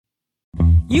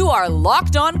You are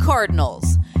Locked On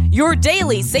Cardinals, your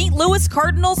daily St. Louis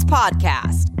Cardinals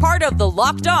podcast, part of the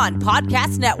Locked On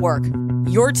Podcast Network,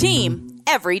 your team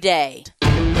every day.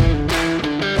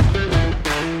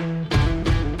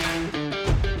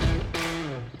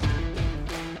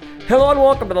 Hello and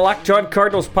welcome to the Locked On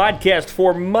Cardinals podcast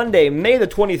for Monday, May the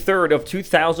 23rd of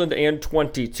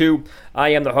 2022. I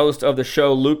am the host of the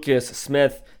show, Lucas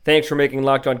Smith. Thanks for making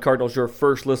Locked On Cardinals your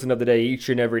first listen of the day each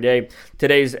and every day.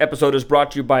 Today's episode is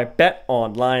brought to you by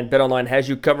BetOnline. BetOnline has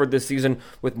you covered this season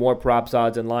with more props,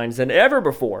 odds, and lines than ever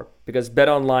before because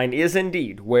BetOnline is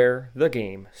indeed where the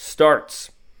game starts.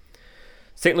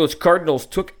 St. Louis Cardinals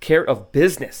took care of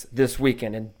business this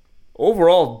weekend in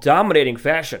overall dominating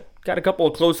fashion. Got a couple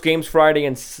of close games Friday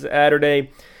and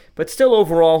Saturday, but still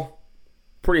overall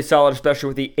pretty solid, especially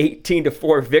with the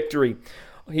 18-4 victory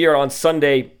here on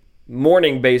Sunday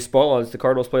morning baseball as the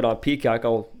Cardinals played on Peacock.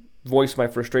 I'll voice my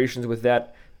frustrations with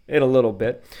that in a little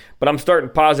bit, but I'm starting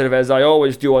positive as I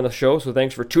always do on the show, so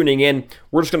thanks for tuning in.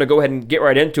 We're just going to go ahead and get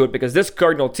right into it because this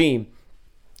Cardinal team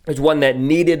is one that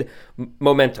needed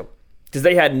momentum because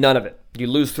they had none of it. You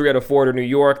lose 3 out of 4 to New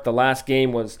York. The last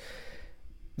game was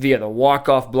via the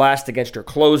walk-off blast against your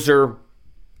closer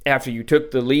after you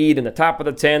took the lead in the top of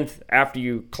the 10th, after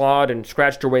you clawed and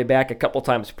scratched your way back a couple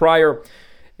times prior.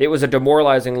 It was a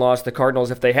demoralizing loss. The Cardinals,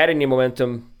 if they had any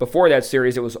momentum before that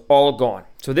series, it was all gone.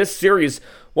 So this series,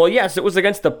 well, yes, it was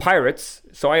against the Pirates,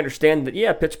 so I understand that,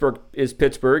 yeah, Pittsburgh is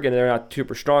Pittsburgh and they're not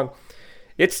super strong.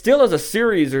 It still is a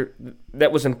series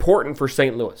that was important for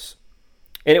St. Louis.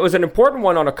 And it was an important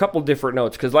one on a couple different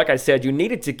notes because, like I said, you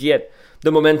needed to get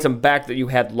the momentum back that you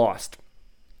had lost.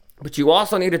 But you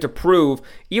also needed to prove,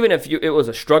 even if it was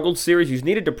a struggled series, you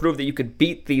needed to prove that you could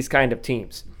beat these kind of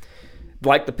teams,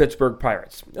 like the Pittsburgh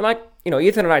Pirates. And like,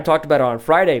 Ethan and I talked about it on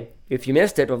Friday, if you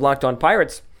missed it, with Locked On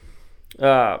Pirates,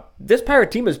 this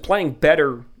Pirate team is playing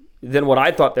better than what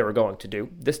I thought they were going to do.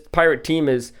 This Pirate team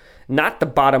is not the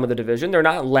bottom of the division. They're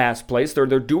not last place. They're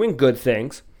doing good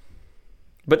things.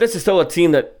 But this is still a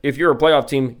team that, if you're a playoff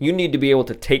team, you need to be able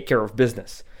to take care of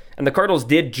business. And the Cardinals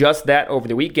did just that over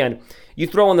the weekend. You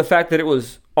throw in the fact that it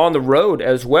was on the road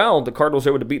as well. The Cardinals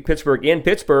were able to beat Pittsburgh in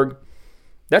Pittsburgh.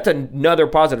 That's another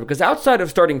positive. Because outside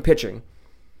of starting pitching,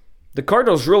 the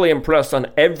Cardinals really impressed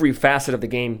on every facet of the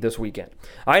game this weekend.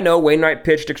 I know Wainwright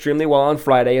pitched extremely well on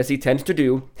Friday, as he tends to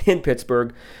do in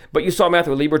Pittsburgh. But you saw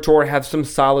Matthew Liberatore have some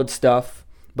solid stuff.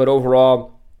 But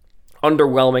overall,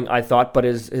 underwhelming, I thought. But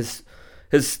his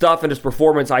stuff and his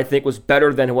performance, I think, was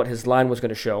better than what his line was going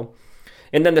to show.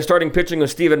 And then the starting pitching of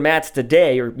Steven Matz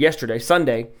today, or yesterday,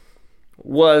 Sunday,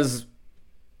 was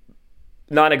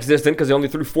non-existent because he only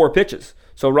threw 4 pitches.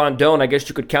 So Rondon, I guess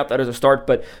you could count that as a start.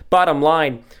 But bottom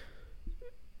line,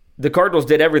 the Cardinals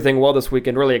did everything well this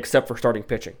weekend, really, except for starting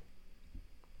pitching.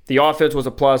 The offense was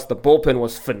a plus. The bullpen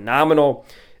was phenomenal.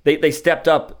 They stepped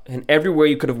up in every way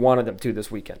you could have wanted them to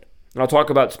this weekend. And I'll talk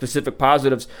about specific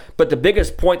positives. But the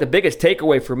biggest point, the biggest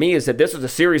takeaway for me is that this was a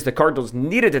series the Cardinals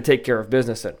needed to take care of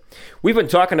business in. We've been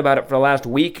talking about it for the last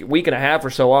week and a half or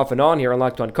so off and on here on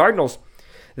Locked On Cardinals,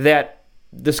 that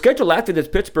the schedule after this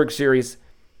Pittsburgh series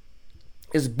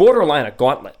is borderline a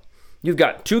gauntlet. You've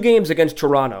got 2 games against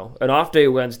Toronto, an off day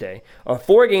Wednesday, a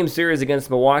 4-game series against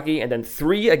Milwaukee, and then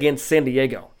 3 against San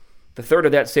Diego. The third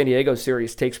of that San Diego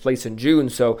series takes place in June,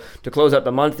 so to close out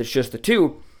the month, it's just the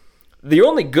 2. The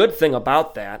only good thing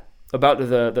about that, about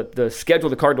the schedule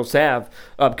the Cardinals have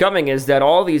upcoming, is that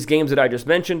all these games that I just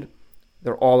mentioned,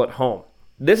 they're all at home.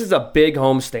 This is a big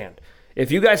homestand.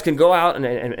 If you guys can go out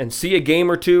and see a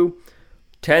game or two,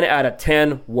 10 out of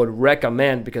 10 would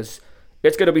recommend because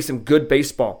it's going to be some good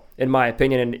baseball, in my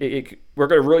opinion. And we're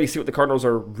going to really see what the Cardinals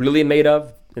are really made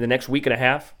of in the next week and a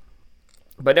half.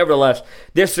 But nevertheless,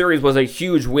 this series was a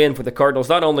huge win for the Cardinals,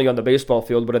 not only on the baseball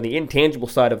field, but on the intangible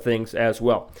side of things as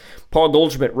well. Paul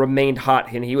Goldschmidt remained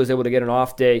hot, and he was able to get an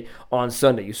off day on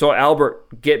Sunday. You saw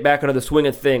Albert get back into the swing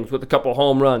of things with a couple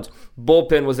home runs.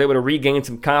 Bullpen was able to regain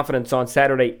some confidence on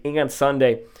Saturday and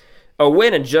Sunday. A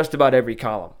win in just about every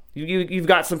column. You've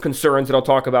got some concerns that I'll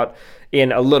talk about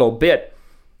in a little bit,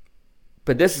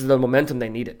 but this is the momentum they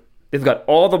needed. They've got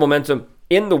all the momentum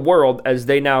in the world as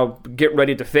they now get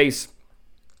ready to face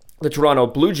the Toronto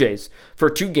Blue Jays for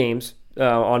 2 games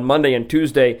on Monday and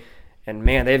Tuesday. And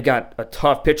man, they've got a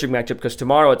tough pitching matchup because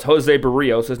tomorrow it's Jose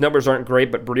Barrios. His numbers aren't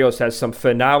great, but Barrios has some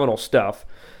phenomenal stuff.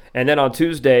 And then on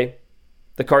Tuesday,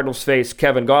 the Cardinals face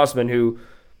Kevin Gausman, who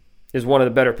is one of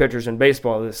the better pitchers in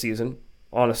baseball this season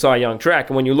on a Cy Young track.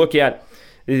 And when you look at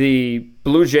the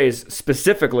Blue Jays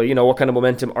specifically, what kind of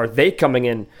momentum are they coming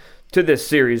in to this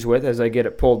series with? As I get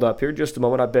it pulled up here, just a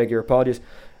moment, I beg your apologies.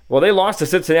 Well, they lost to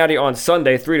Cincinnati on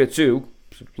Sunday 3-2.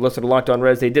 Listen to Locked On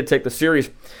Reds. They did take the series,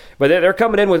 but they're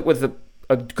coming in with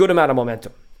a good amount of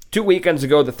momentum. 2 weekends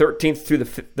ago, the 13th through the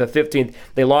 15th,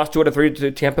 they lost 2 out of 3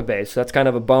 to Tampa Bay, so that's kind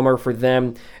of a bummer for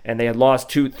them. And they had lost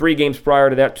 3 games prior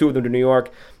to that, 2 of them to New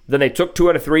York. Then they took 2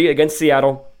 out of 3 against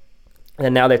Seattle,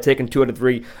 and now they've taken 2 out of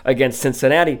 3 against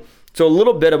Cincinnati. So a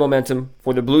little bit of momentum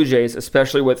for the Blue Jays,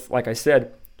 especially with, like I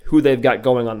said, who they've got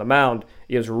going on the mound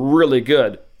is really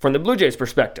good from the Blue Jays'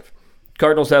 perspective.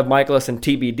 Cardinals have Michaelis and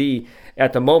TBD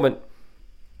at the moment.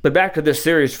 But back to this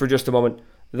series for just a moment.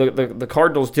 The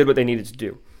Cardinals did what they needed to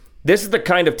do. This is the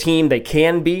kind of team they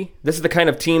can be. This is the kind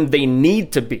of team they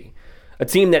need to be. A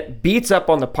team that beats up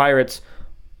on the Pirates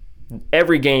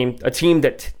every game. A team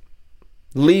that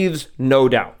leaves no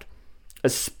doubt,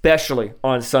 especially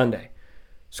on Sunday.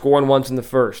 Scoring once in the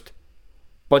first,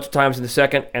 bunch of times in the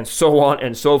second, and so on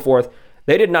and so forth.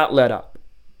 They did not let up.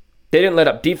 They didn't let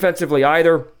up defensively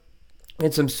either.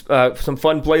 And some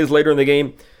fun plays later in the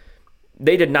game.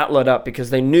 They did not let up because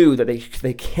they knew that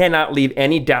they cannot leave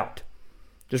any doubt.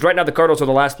 Just right now, the Cardinals are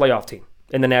the last playoff team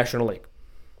in the National League.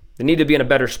 They need to be in a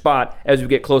better spot as we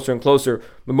get closer and closer.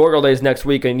 Memorial Day is next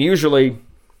week, and usually,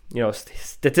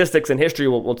 statistics and history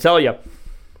will tell you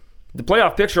the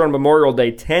playoff picture on Memorial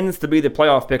Day tends to be the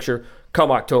playoff picture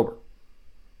come October.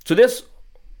 So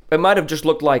it might have just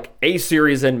looked like a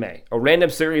series in May, a random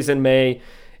series in May.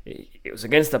 It was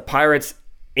against the Pirates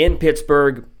in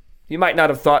Pittsburgh. You might not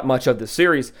have thought much of the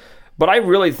series, but I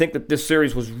really think that this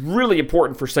series was really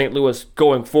important for St. Louis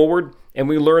going forward, and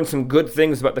we learned some good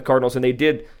things about the Cardinals, and they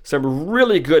did some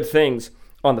really good things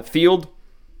on the field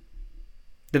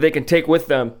that they can take with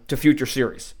them to future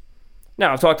series.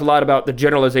 Now, I've talked a lot about the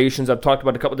generalizations. I've talked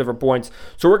about a couple different points,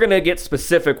 so we're going to get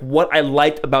specific what I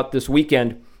liked about this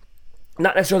weekend.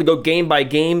 Not necessarily go game by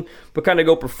game, but kind of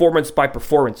go performance by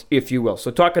performance, if you will.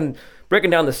 So breaking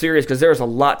down the series, because there's a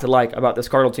lot to like about this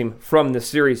Cardinal team from this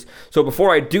series. So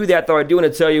before I do that, though, I do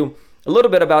want to tell you a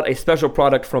little bit about a special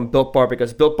product from Built Bar,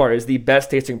 because Built Bar is the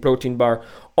best tasting protein bar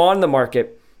on the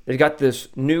market. They've got this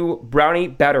new brownie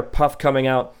batter puff coming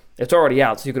out. It's already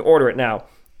out, so you can order it now.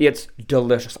 It's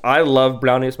delicious. I love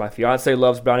brownies. My fiance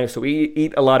loves brownies, so we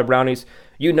eat a lot of brownies.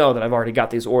 You know that I've already got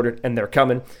these ordered, and they're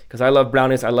coming because I love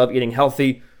brownies. I love eating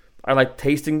healthy. I like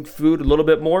tasting food a little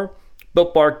bit more.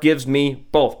 Built Bar gives me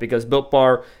both, because Built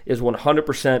Bar is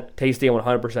 100% tasty and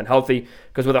 100% healthy.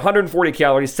 Because with 140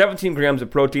 calories, 17 grams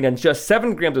of protein, and just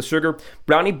 7 grams of sugar,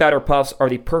 brownie batter puffs are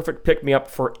the perfect pick-me-up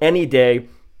for any day.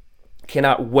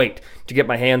 Cannot wait to get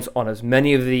my hands on as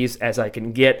many of these as I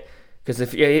can get. Because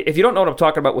if you don't know what I'm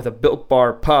talking about with a Built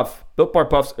Bar Puff, Built Bar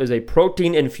Puffs is a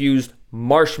protein-infused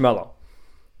marshmallow.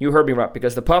 You heard me right,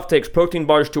 because the puff takes protein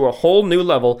bars to a whole new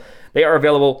level. They are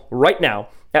available right now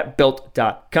at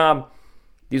Built.com.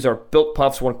 These are Built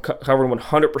Puffs covered in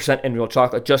 100% in real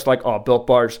chocolate, just like all Built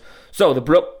Bars. So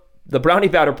the brownie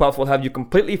batter puff will have you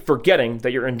completely forgetting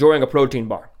that you're enjoying a protein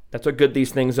bar. That's how good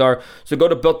these things are. So go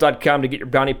to Built.com to get your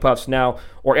brownie puffs now,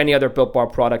 or any other Built Bar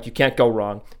product. You can't go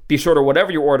wrong. Be sure to,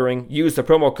 whatever you're ordering, use the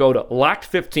promo code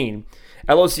LOCKED15,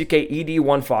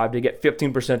 LOCKED15 to get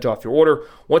 15% off your order.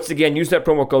 Once again, use that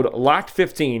promo code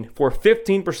LOCKED15 for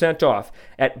 15% off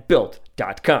at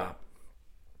Built.com.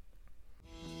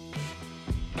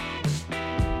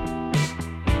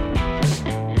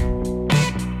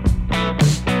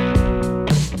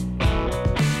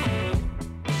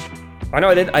 I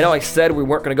know I said we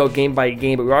weren't going to go game by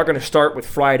game, but we are going to start with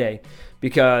Friday,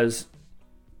 because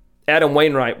Adam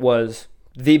Wainwright was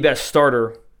the best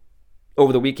starter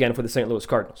over the weekend for the St. Louis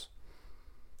Cardinals.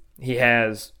 He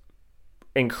has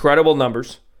incredible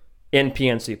numbers in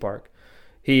PNC Park.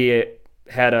 He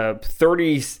had I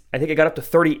think he got up to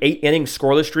 38 inning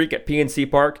scoreless streak at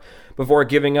PNC Park before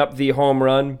giving up the home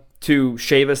run to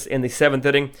Chavis in the 7th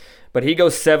inning. But he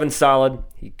goes 7 solid.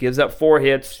 He gives up 4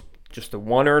 hits. Just the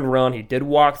 1 earned run. He did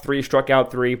walk 3, struck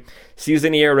out 3.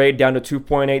 Season ERA down to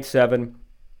 2.87.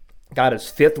 Got his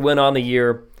 5th win on the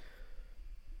year.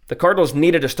 The Cardinals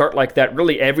needed to start like that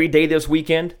really every day this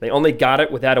weekend. They only got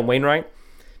it with Adam Wainwright.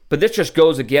 But this just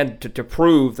goes again to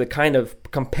prove the kind of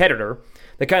competitor,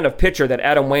 the kind of pitcher that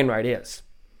Adam Wainwright is.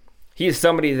 He is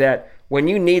somebody that when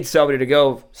you need somebody to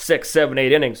go 6, 7,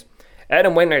 8 innings,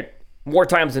 Adam Wainwright more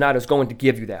times than not is going to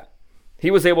give you that. He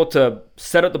was able to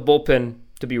set up the bullpen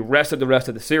to be rested the rest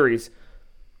of the series,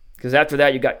 because after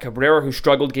that you got Cabrera, who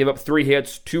struggled, gave up 3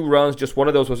 hits, 2 runs, just one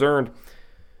of those was earned.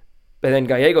 And then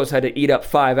Gallegos had to eat up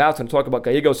 5 outs, and I'll talk about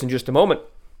Gallegos in just a moment.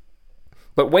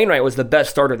 But Wainwright was the best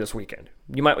starter this weekend.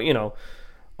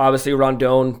 Obviously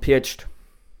Rondon pitched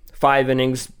 5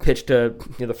 innings, pitched to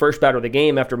the first batter of the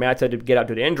game after Matz had to get out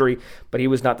due to injury, but he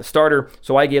was not the starter,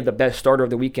 so I gave the best starter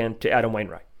of the weekend to Adam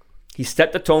Wainwright. He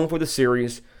set the tone for the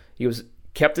series. He was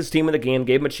kept his team in the game,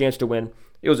 gave him a chance to win.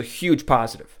 It was a huge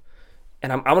positive.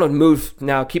 And I'm going to move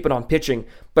now, keep it on pitching.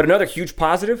 But another huge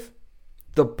positive,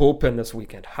 the bullpen this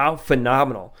weekend. How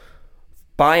phenomenal,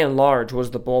 by and large,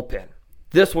 was the bullpen.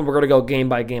 This one we're going to go game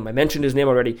by game. I mentioned his name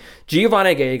already.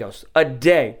 Giovanni Gallegos, a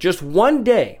day, just one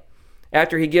day,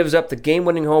 after he gives up the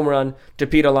game-winning home run to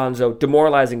Pete Alonso,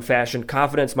 demoralizing fashion,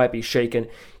 confidence might be shaken.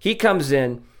 He comes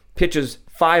in, pitches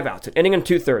 5 outs, an inning and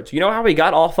 2/3. You know how he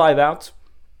got all 5 outs?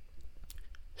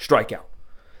 Strikeout.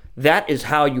 That is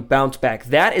how you bounce back.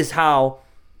 That is how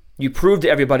you prove to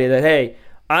everybody that, hey,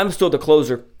 I'm still the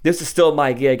closer. This is still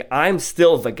my gig. I'm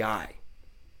still the guy.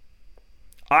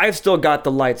 I've still got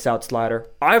the lights out slider.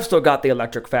 I've still got the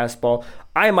electric fastball.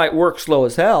 I might work slow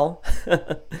as hell,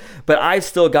 but I've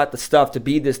still got the stuff to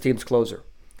be this team's closer.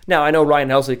 Now, I know Ryan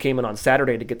Helsley came in on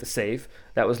Saturday to get the save.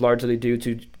 That was largely due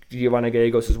to Giovanni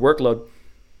Gallegos' workload.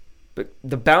 But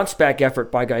the bounce back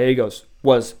effort by Gallegos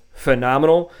was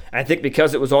phenomenal. I think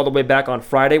because it was all the way back on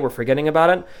Friday, we're forgetting about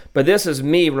it. But this is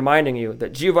me reminding you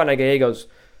that Giovanni Gallegos,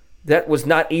 that was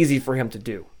not easy for him to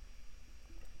do.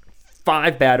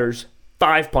 5 batters,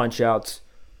 5 punch-outs,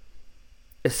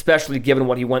 especially given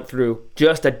what he went through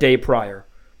just a day prior.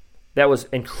 That was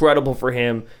incredible for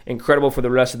him, incredible for the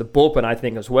rest of the bullpen, I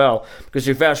think, as well. Because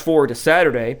you fast forward to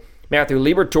Saturday, Matthew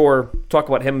Liberatore, talk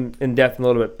about him in depth in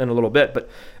a little bit, but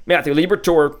Matthew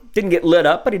Liberatore didn't get lit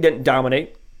up, but he didn't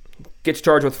dominate. Gets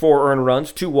charged with 4 earned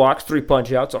runs, 2 walks, 3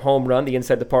 punch-outs, a home run, the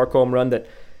inside-the-park home run that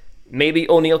maybe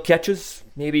O'Neill catches,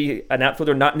 maybe an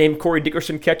outfielder not named Corey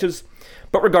Dickerson catches.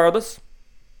 But regardless,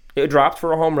 it dropped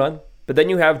for a home run. But then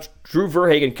you have Drew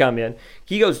Verhagen come in.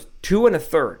 He goes 2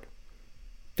 1/3.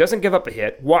 Doesn't give up a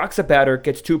hit. Walks a batter.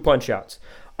 Gets 2 punch-outs.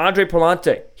 Andre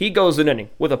Palante, he goes an inning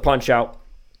with a punch-out.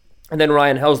 And then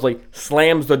Ryan Helsley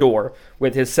slams the door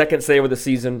with his second save of the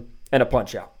season and a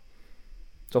punch-out.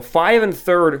 So 5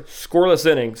 1/3 scoreless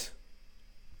innings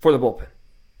for the bullpen.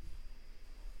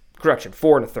 Correction,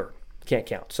 4 1/3. Can't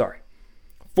count, sorry.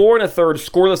 4 1/3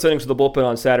 scoreless innings for the bullpen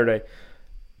on Saturday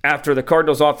after the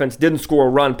Cardinals offense didn't score a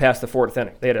run past the 4th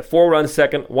inning. They had a 4-run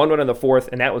second, 1 run in the 4th,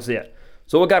 and that was it.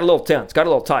 So it got a little tense, got a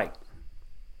little tight.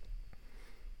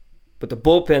 But the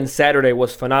bullpen Saturday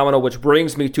was phenomenal, which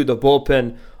brings me to the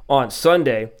bullpen on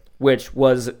Sunday, which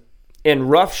was in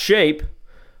rough shape,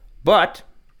 but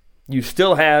you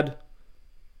still had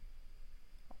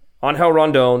Angel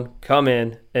Rondon come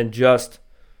in and just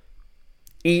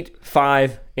eat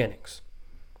 5 innings.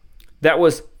 That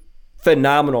was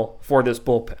phenomenal for this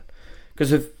bullpen.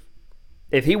 Because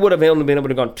if he would have only been able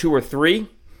to go 2 or 3,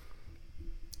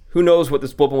 who knows what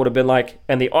this bullpen would have been like.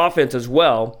 And the offense as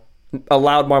well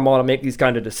allowed Marmol to make these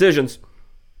kind of decisions.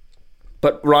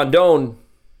 But Rondon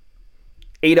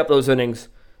ate up those innings.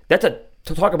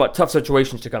 To talk about tough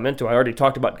situations to come into. I already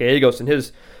talked about Gallegos and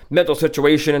his mental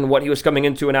situation and what he was coming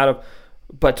into and out of.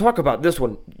 But talk about this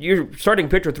one. Your starting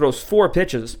pitcher throws 4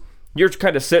 pitches. You're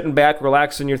kind of sitting back,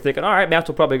 relaxing. You're thinking, all right, Matz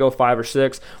will probably go 5 or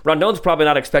 6. Rondon's probably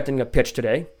not expecting a pitch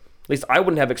today. At least I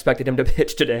wouldn't have expected him to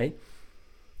pitch today.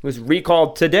 He was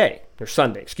recalled today, or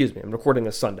Sunday, excuse me. I'm recording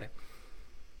this Sunday.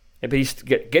 But he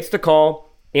gets the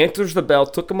call, answers the bell.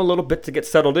 Took him a little bit to get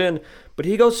settled in. But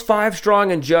he goes 5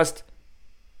 strong and just...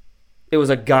 It was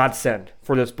a godsend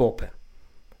for this bullpen.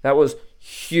 That was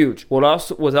huge. What else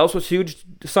was huge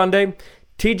Sunday?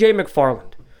 TJ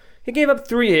McFarland. He gave up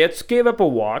 3 hits, gave up a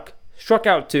walk, struck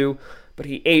out 2, but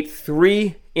he ate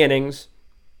 3 innings.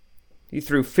 He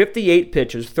threw 58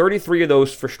 pitches, 33 of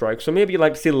those for strikes, so maybe you'd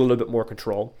like to see a little bit more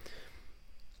control.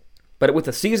 But with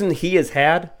the season he has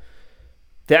had,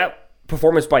 that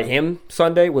performance by him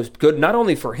Sunday was good, not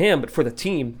only for him, but for the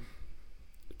team,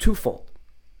 twofold.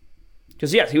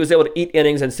 Because, yes, he was able to eat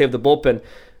innings and save the bullpen,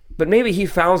 but maybe he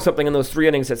found something in those 3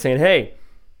 innings that's saying, hey,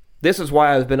 this is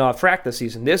why I've been off track this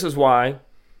season. This is why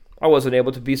I wasn't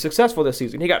able to be successful this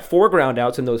season. He got 4 ground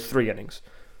outs in those 3 innings.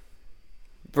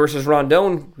 Versus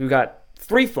Rondon, who got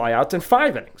 3 flyouts in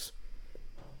 5 innings.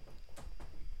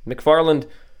 McFarland,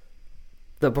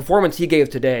 the performance he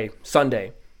gave today,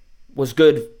 Sunday, was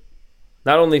good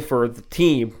not only for the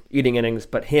team eating innings,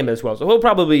 but him as well. So he'll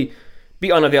probably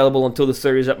be unavailable until the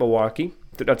series at Milwaukee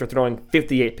after throwing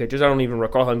 58 pitches. I don't even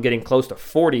recall him getting close to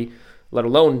 40, let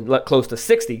alone close to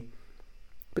 60.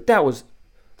 But that was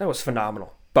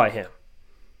phenomenal by him.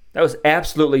 That was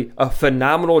absolutely a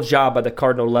phenomenal job by the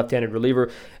Cardinal left-handed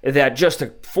reliever that just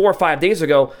 4 or 5 days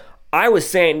ago, I was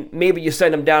saying maybe you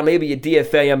send him down, maybe you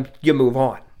DFA him, you move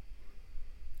on.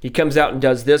 He comes out and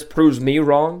does this, proves me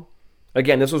wrong.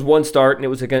 Again, this was 1 start and it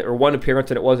was against, or 1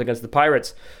 appearance and it was against the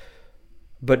Pirates.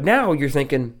 But now you're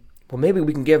thinking, well, maybe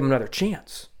we can give him another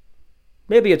chance.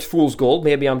 Maybe it's fool's gold.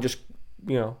 Maybe I'm just,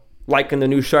 liking the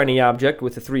new shiny object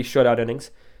with the 3 shutout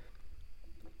innings.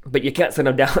 But you can't send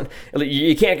him down.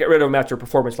 You can't get rid of him after a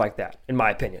performance like that, in my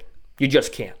opinion. You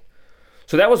just can't.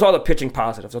 So that was all the pitching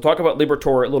positives. I'll talk about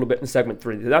Liberatore a little bit in segment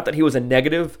 3. Not that he was a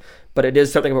negative, but it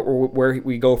is something about where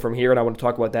we go from here, and I want to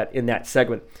talk about that in that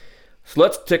segment. So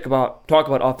let's talk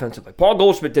about offensively. Paul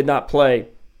Goldschmidt did not play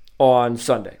on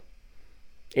Sunday,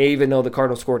 even though the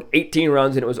Cardinals scored 18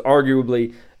 runs, and it was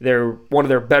arguably one of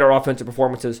their better offensive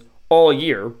performances all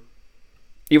year,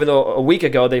 even though a week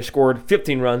ago they scored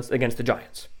 15 runs against the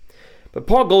Giants. But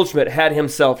Paul Goldschmidt had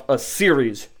himself a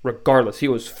series regardless. He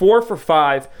was 4 for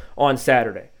 5 on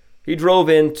Saturday. He drove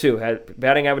in 2, had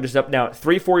batting averages up now at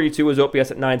 342, his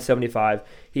OPS at 975.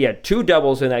 He had 2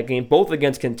 doubles in that game, both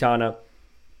against Quintana.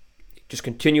 Just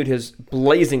continued his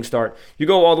blazing start. You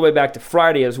go all the way back to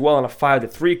Friday as well on a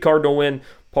 5-3 Cardinal win.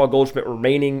 Paul Goldschmidt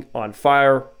remaining on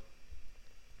fire.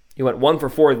 He went 1 for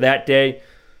 4 that day,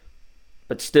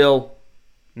 but still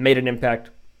made an impact.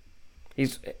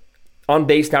 He's on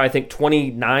base now, I think,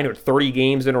 29 or 30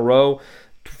 games in a row,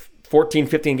 14,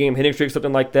 15 game hitting streak,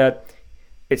 something like that.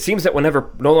 It seems that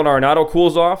whenever Nolan Arenado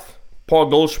cools off, Paul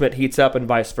Goldschmidt heats up and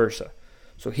vice versa.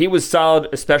 So he was solid,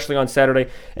 especially on Saturday.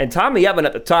 And Tommy Edman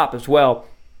at the top as well,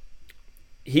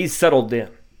 he's settled in.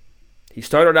 He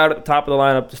started out at the top of the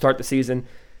lineup to start the season.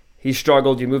 He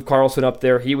struggled. You moved Carlson up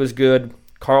there. He was good.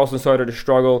 Carlson started to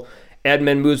struggle.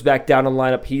 Edman moves back down in the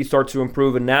lineup. He starts to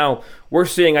improve. And now we're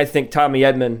seeing, I think, Tommy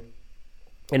Edman,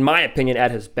 in my opinion,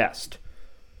 at his best.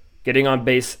 Getting on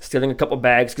base, stealing a couple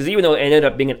bags, because even though it ended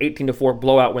up being an 18-4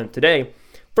 blowout win today,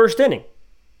 first inning,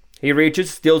 he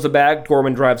reaches, steals a bag,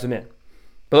 Gorman drives him in.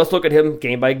 But let's look at him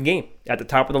game by game. At the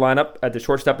top of the lineup, at the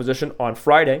shortstop position on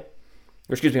Saturday.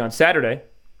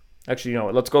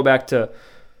 Actually, let's go back to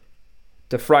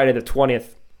Friday the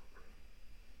 20th.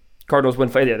 Cardinals win.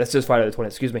 Yeah, this is Friday the 20th,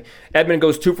 excuse me. Edman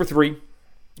goes 2 for 3.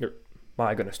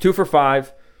 My goodness, 2 for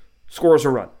 5. Scores a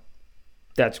run.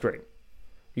 That's great.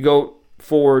 You go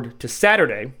forward to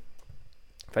Saturday.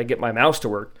 If I get my mouse to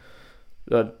work.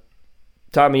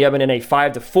 Tommy Edman in a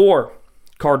 5-4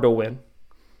 Cardinal win.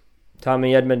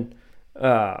 Tommy Edman,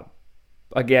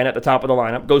 again at the top of the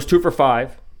lineup, goes 2 for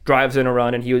 5, drives in a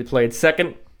run, and he played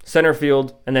second, center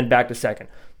field, and then back to second.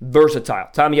 Versatile.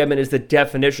 Tommy Edman is the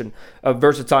definition of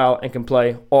versatile and can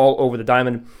play all over the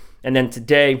diamond. And then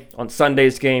today, on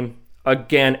Sunday's game,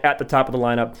 again at the top of the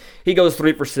lineup, he goes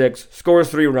 3 for 6, scores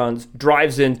 3 runs,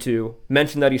 drives in 2,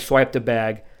 mentioned that he swiped a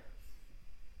bag.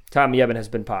 Tommy Edman has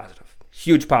been positive.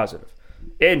 Huge positive.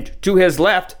 And to his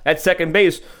left, at second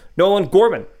base, Nolan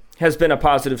Gorman has been a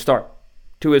positive start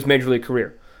to his major league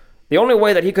career. The only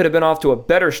way that he could have been off to a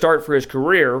better start for his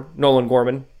career, Nolan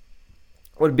Gorman,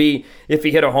 would be if he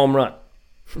hit a home run.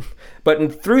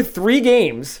 But through 3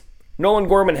 games, Nolan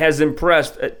Gorman has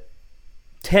impressed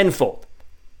tenfold.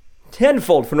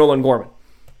 Tenfold for Nolan Gorman.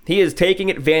 He is taking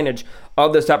advantage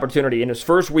of this opportunity. In his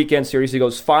first weekend series, he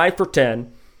goes 5 for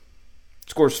 10,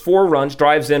 scores 4 runs,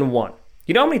 drives in 1.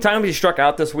 You know how many times he struck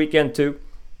out this weekend, too?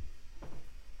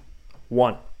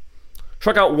 1.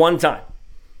 Struck out 1 time.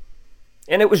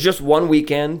 And it was just 1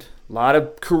 weekend. A lot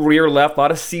of career left, a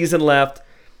lot of season left.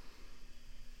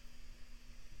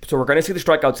 So we're going to see the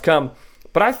strikeouts come.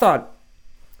 But I thought,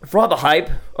 for all the hype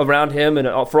around him and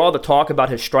for all the talk about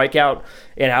his strikeout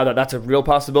and how that's a real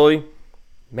possibility,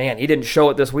 man, he didn't show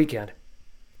it this weekend.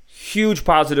 Huge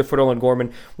positive for Nolan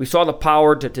Gorman. We saw the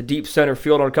power to deep center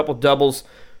field on a couple doubles.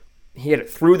 He hit it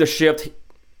through the shift.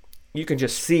 You can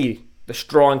just see the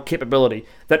strong capability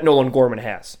that Nolan Gorman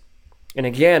has. And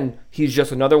again, he's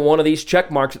just another one of these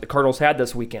check marks that the Cardinals had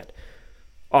this weekend.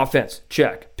 Offense,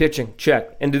 check. Pitching,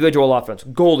 check. Individual offense,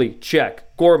 goalie,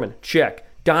 check. Gorman, check.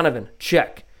 Donovan,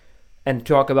 check. And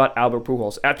talk about Albert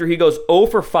Pujols. After he goes 0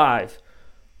 for 5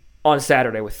 on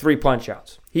Saturday with 3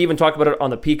 punch-outs. He even talked about it on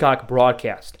the Peacock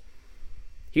broadcast.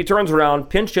 He turns around,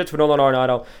 pinch hits for Nolan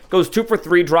Arenado, goes 2 for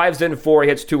 3, drives in 4, he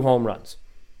hits 2 home runs.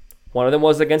 One of them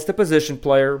was against a position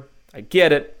player. I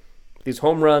get it. These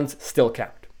home runs still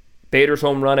count. Bader's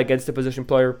home run against a position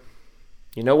player.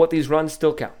 You know what? These runs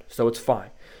still count, so it's fine.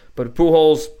 But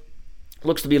Pujols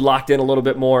looks to be locked in a little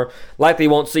bit more. Likely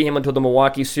won't see him until the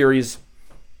Milwaukee series.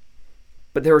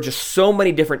 But there were just so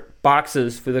many different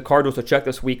boxes for the Cardinals to check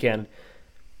this weekend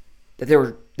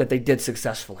that they did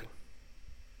successfully.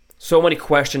 So many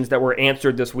questions that were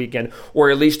answered this weekend, or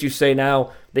at least you say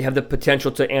now they have the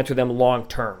potential to answer them long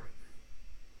term.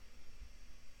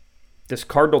 This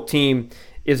Cardinal team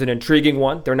is an intriguing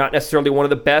one. They're not necessarily one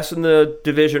of the best in the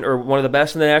division or one of the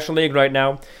best in the National League right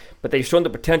now, but they've shown the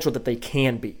potential that they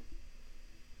can be.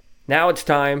 Now it's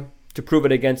time to prove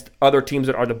it against other teams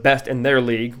that are the best in their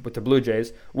league with the Blue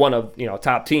Jays, one of,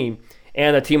 top team,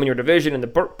 and the team in your division and the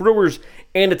Brewers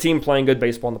and the team playing good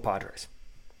baseball in the Padres.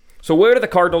 So where do the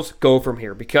Cardinals go from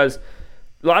here? Because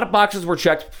a lot of boxes were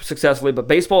checked successfully, but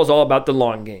baseball is all about the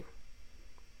long game.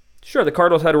 Sure, the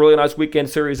Cardinals had a really nice weekend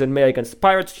series in May against the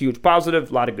Pirates, huge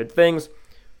positive, a lot of good things.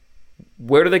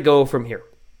 Where do they go from here?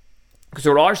 Because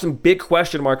there are some big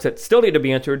question marks that still need to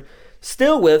be answered,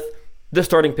 still with the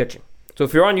starting pitching. So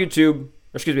if you're on YouTube,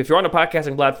 if you're on a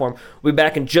podcasting platform, we'll be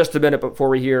back in just a minute before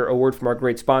we hear a word from our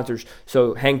great sponsors.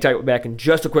 So hang tight, we'll be back in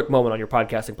just a quick moment on your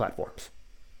podcasting platforms.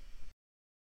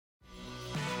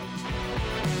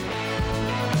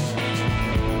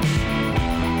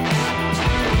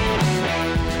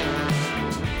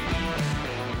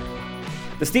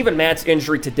 The Steven Matz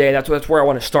injury today, that's where I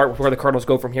want to start with where the Cardinals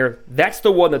go from here. That's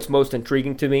the one that's most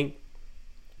intriguing to me.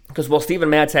 Because while Steven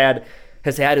Matz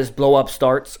has had his blow-up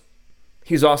starts,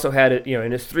 he's also had it,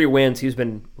 in his 3 wins, he's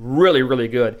been really, really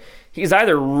good. He's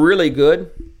either really good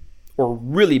or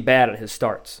really bad at his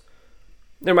starts.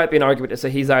 There might be an argument to say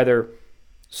he's either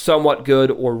somewhat good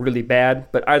or really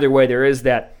bad, but either way, there is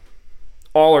that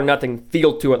all or nothing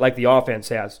feel to it like the offense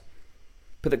has.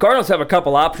 But the Cardinals have a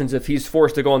couple options if he's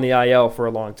forced to go on the IL for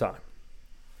a long time.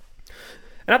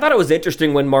 And I thought it was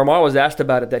interesting when Marmol was asked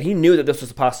about it that he knew that this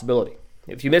was a possibility.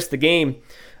 If you missed the game,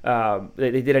 they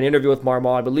did an interview with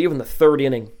Marmol, I believe in the 3rd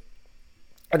inning,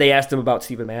 and they asked him about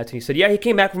Steven Matz. And he said, yeah, he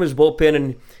came back from his bullpen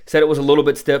and said it was a little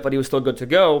bit stiff, but he was still good to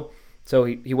go, so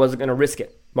he wasn't going to risk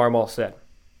it, Marmol said.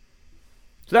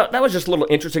 So that was just a little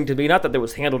interesting to me. Not that it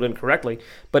was handled incorrectly,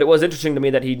 but it was interesting to me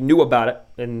that he knew about it,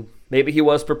 and maybe he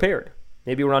was prepared.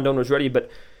 Maybe Rondon was ready,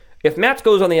 but if Matz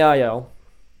goes on the IL,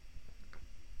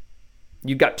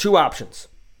 you've got 2 options.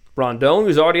 Rondon,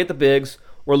 who's already at the bigs,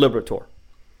 or Liberatore.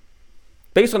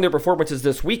 Based on their performances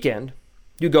this weekend,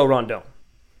 you go Rondon.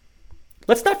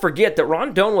 Let's not forget that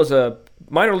Rondon was a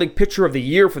minor league pitcher of the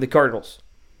year for the Cardinals.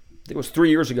 It was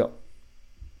 3 years ago.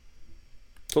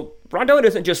 So Rondon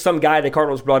isn't just some guy the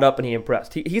Cardinals brought up and he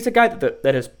impressed. He's a guy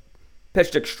that has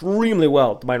pitched extremely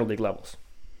well at the minor league levels.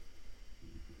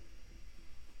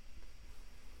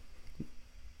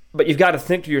 But you've got to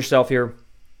think to yourself here,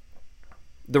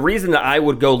 the reason that I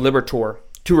would go Liberatore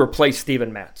to replace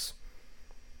Steven Matz.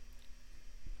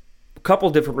 A couple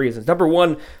different reasons. Number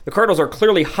one, the Cardinals are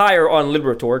clearly higher on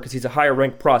Liberatore because he's a higher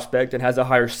ranked prospect and has a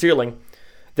higher ceiling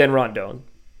than Rondon.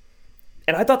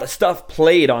 And I thought the stuff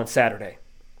played on Saturday.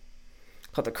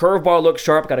 Thought the curveball looked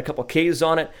sharp, got a couple Ks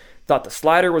on it. Thought the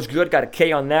slider was good, got a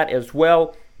K on that as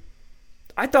well.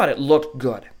 I thought it looked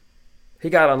good. He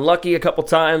got unlucky a couple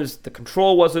times. The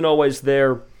control wasn't always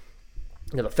there.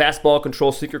 The fastball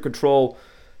control, sinker control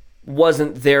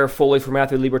wasn't there fully for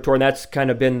Matthew Liberatore, and that's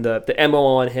kind of been the MO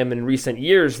on him in recent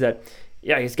years that,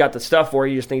 yeah, he's got the stuff where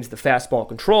he just needs the fastball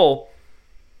control.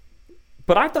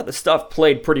 But I thought the stuff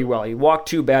played pretty well. He walked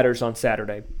 2 batters on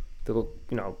Saturday,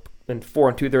 in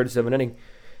 4 2/3 of an inning.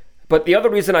 But the other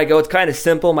reason I go, it's kind of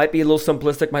simple, might be a little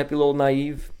simplistic, might be a little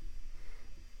naive,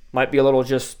 might be a little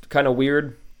just kind of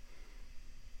weird.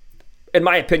 In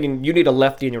my opinion, you need a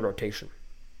lefty in your rotation.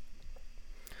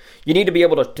 You need to be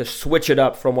able to switch it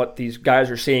up from what these guys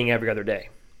are seeing every other day.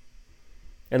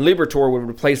 And Liberatore would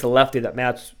replace the lefty that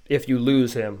Matz, if you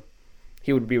lose him,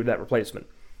 he would be that replacement.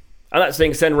 I'm not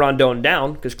saying send Rondon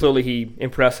down, because clearly he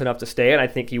impressed enough to stay, and I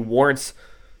think he warrants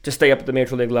to stay up at the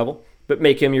major league level, but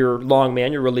make him your long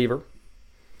man, your reliever.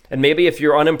 And maybe if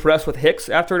you're unimpressed with Hicks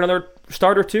after another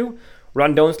start or 2,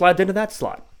 Rondon slides into that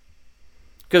slot.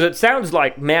 Because it sounds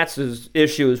like Matz's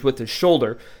issue is with his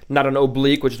shoulder, not an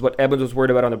oblique, which is what Evans was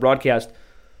worried about on the broadcast.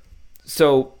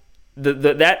 So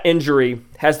that injury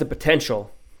has the potential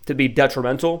to be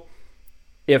detrimental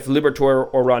if Liberatore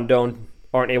or Rondon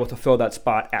aren't able to fill that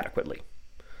spot adequately.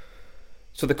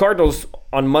 So the Cardinals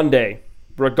on Monday,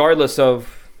 regardless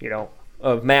of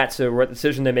Matz or what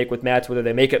decision they make with Matz, whether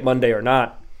they make it Monday or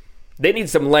not, they need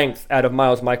some length out of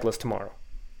Miles Mikolas tomorrow.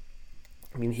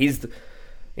 I mean, he's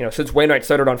since Wainwright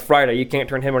started on Friday, you can't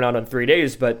turn him around on 3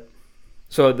 days. But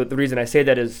so the reason I say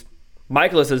that is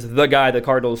Mikolas is the guy the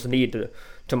Cardinals need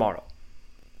tomorrow.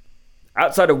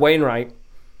 Outside of Wainwright,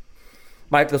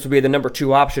 Mikolas would be the number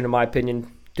 2 option, in my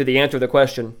opinion, to answer the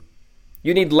question.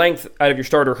 You need length out of your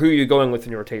starter. Who are you going with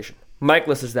in your rotation?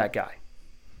 Mikolas is that guy.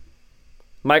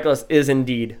 Mikolas is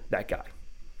indeed that guy.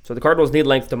 So the Cardinals need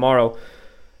length tomorrow.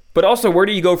 But also, where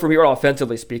do you go from here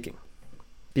offensively speaking?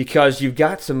 Because you've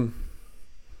got some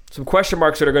question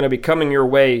marks that are going to be coming your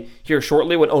way here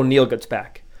shortly when O'Neill gets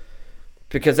back.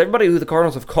 Because everybody who the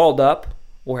Cardinals have called up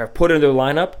or have put in their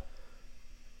lineup,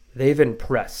 they've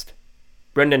impressed.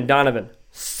 Brendan Donovan,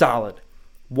 solid.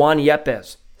 Juan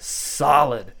Yepes,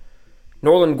 solid.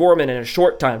 Nolan Gorman in a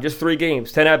short time, just 3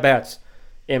 games, 10 at-bats,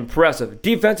 impressive.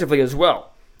 Defensively as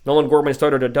well. Nolan Gorman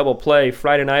started a double play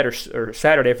Friday night or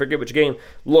Saturday, I forget which game.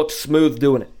 Looked smooth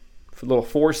doing it. For a little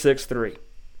 4-6-3.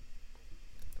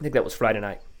 I think that was Friday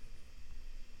night.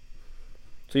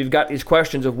 So you've got these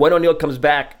questions of when O'Neal comes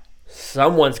back,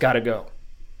 someone's got to go.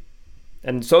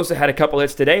 And Sosa had a couple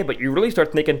hits today, but you really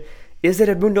start thinking, is it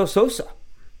Edmundo Sosa?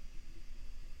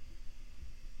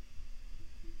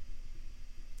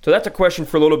 So that's a question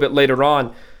for a little bit later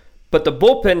on. But the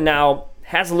bullpen now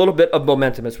has a little bit of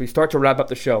momentum as we start to wrap up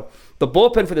the show. The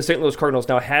bullpen for the St. Louis Cardinals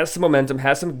now has some momentum,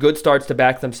 has some good starts to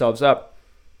back themselves up.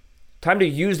 Time to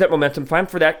use that momentum, time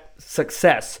for that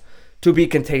success to be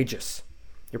contagious.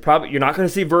 You're not going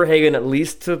to see Verhagen at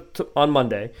least on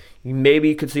Monday. You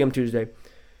maybe could see him Tuesday.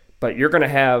 But you're going to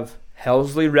have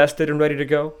Helsley rested and ready to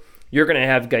go. You're going to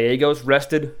have Gallegos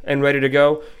rested and ready to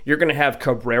go. You're going to have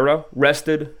Cabrera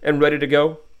rested and ready to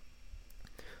go.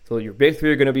 So your big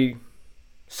three are going to be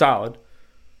solid.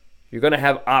 You're going to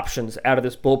have options out of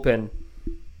this bullpen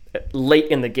late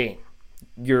in the game.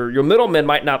 Your middlemen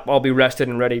might not all be rested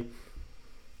and ready.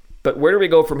 But where do we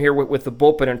go from here with the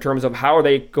bullpen in terms of how are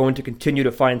they going to continue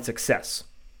to find success?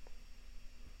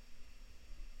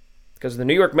 Because the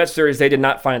New York Mets series, they did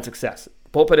not find success.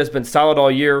 Bullpen has been solid all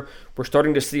year. We're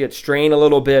starting to see it strain a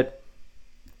little bit.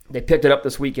 They picked it up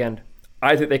this weekend.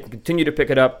 I think they can continue to pick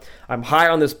it up. I'm high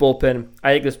on this bullpen.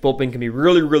 I think this bullpen can be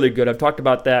really, really good. I've talked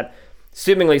about that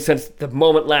seemingly since the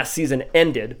moment last season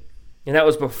ended. And that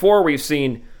was before we've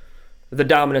seen the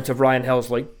dominance of Ryan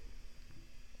Helsley.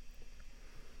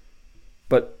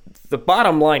 But the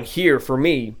bottom line here for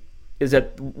me is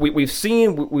that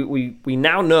we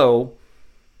now know,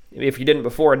 if you didn't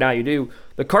before, now you do,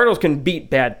 the Cardinals can beat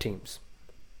bad teams.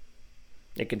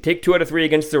 They can take 2 out of 3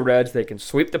 against the Reds. They can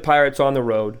sweep the Pirates on the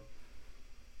road.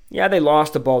 Yeah, they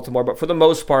lost to Baltimore, but for the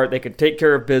most part, they can take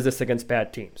care of business against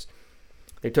bad teams.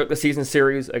 They took the season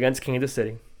series against Kansas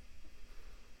City.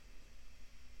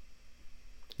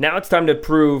 Now it's time to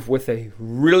prove, with a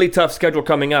really tough schedule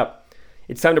coming up,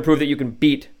 it's time to prove that you can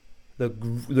beat the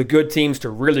good teams to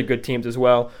really good teams as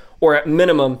well, or at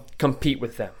minimum, compete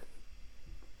with them.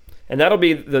 And that'll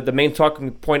be the main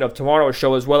talking point of tomorrow's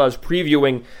show, as well as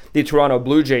previewing the Toronto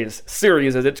Blue Jays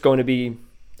series, as it's going to be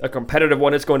a competitive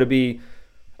one. It's going to be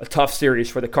a tough series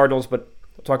for the Cardinals, but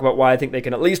we'll talk about why I think they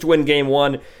can at least win Game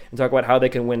 1 and talk about how they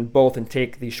can win both and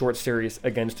take the short series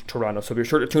against Toronto. So be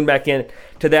sure to tune back in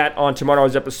to that on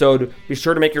tomorrow's episode. Be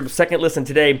sure to make your second listen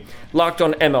today, Locked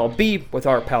on MLB, with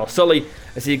our pal Sully,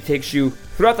 as he takes you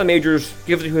throughout the majors,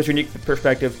 gives you his unique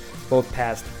perspective, both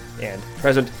past and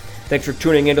present. Thanks for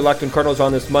tuning in to Locked on Cardinals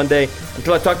on this Monday.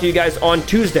 Until I talk to you guys on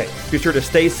Tuesday, be sure to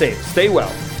stay safe, stay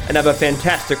well, and have a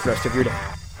fantastic rest of your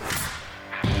day.